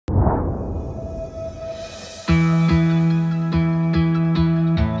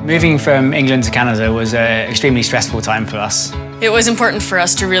Moving from England to Canada was an extremely stressful time for us. It was important for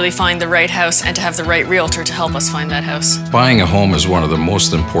us to really find the right house and to have the right realtor to help us find that house. Buying a home is one of the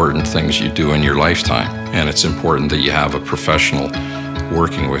most important things you do in your lifetime, and it's important that you have a professional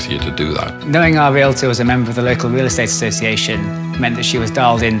working with you to do that. Knowing our realtor was a member of the local real estate association meant that she was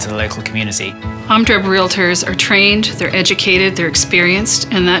dialed into the local community. Omdreb realtors are trained, they're educated, they're experienced,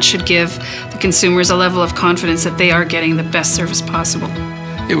 and that should give the consumers a level of confidence that they are getting the best service possible.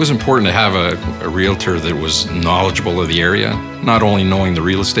 It was important to have a realtor that was knowledgeable of the area, not only knowing the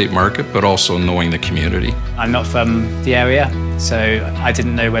real estate market, but also knowing the community. I'm not from the area, so I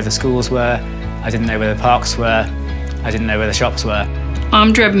didn't know where the schools were, I didn't know where the parks were, I didn't know where the shops were.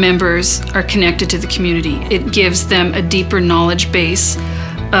 Omdreb members are connected to the community. It gives them a deeper knowledge base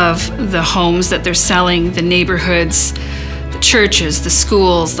of the homes that they're selling, the neighborhoods, the churches, the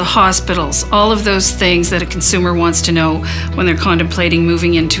schools, the hospitals, all of those things that a consumer wants to know when they're contemplating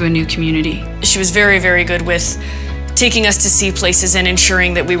moving into a new community. She was very, very good with taking us to see places and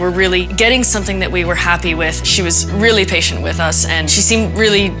ensuring that we were really getting something that we were happy with. She was really patient with us, and she seemed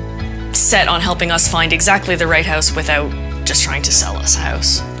really set on helping us find exactly the right house without just trying to sell us a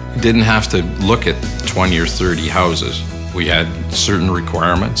house. We didn't have to look at 20 or 30 houses. We had certain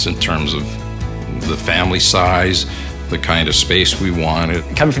requirements in terms of the family size, the kind of space we wanted.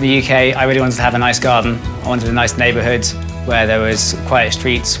 Coming from the UK, I really wanted to have a nice garden. I wanted a nice neighbourhood where there was quiet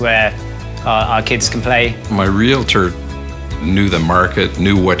streets where our kids can play. My realtor knew the market,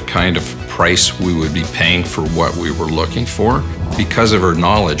 knew what kind of price we would be paying for what we were looking for. Because of her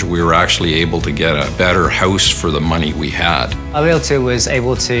knowledge, we were actually able to get a better house for the money we had. Our realtor was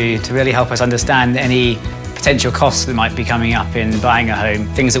able to really help us understand any potential costs that might be coming up in buying a home,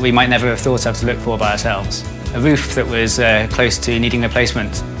 things that we might never have thought of to look for by ourselves. A roof that was close to needing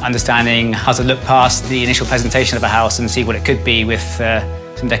replacement, understanding how to look past the initial presentation of a house and see what it could be with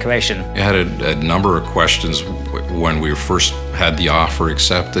some decoration. We had a number of questions when we first had the offer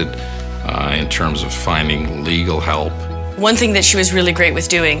accepted in terms of finding legal help. One thing that she was really great with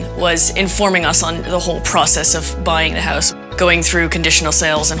doing was informing us on the whole process of buying the house, going through conditional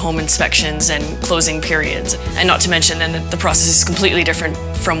sales and home inspections and closing periods. And not to mention then that the process is completely different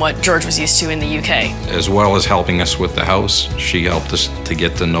from what George was used to in the UK. As well as helping us with the house, she helped us to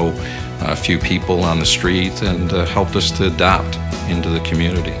get to know a few people on the street and helped us to adapt into the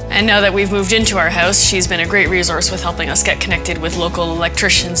community. And now that we've moved into our house, she's been a great resource with helping us get connected with local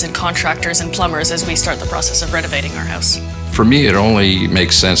electricians and contractors and plumbers as we start the process of renovating our house. For me, it only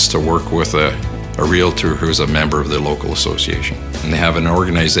makes sense to work with a realtor who's a member of the local association. And they have an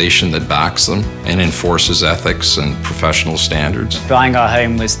organization that backs them and enforces ethics and professional standards. Buying our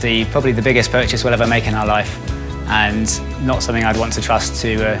home was probably the biggest purchase we'll ever make in our life, and not something I'd want to trust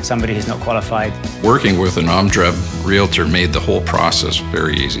to somebody who's not qualified. Working with an Omdreb realtor made the whole process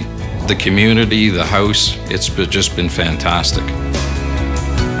very easy. The community, the house, it's just been fantastic.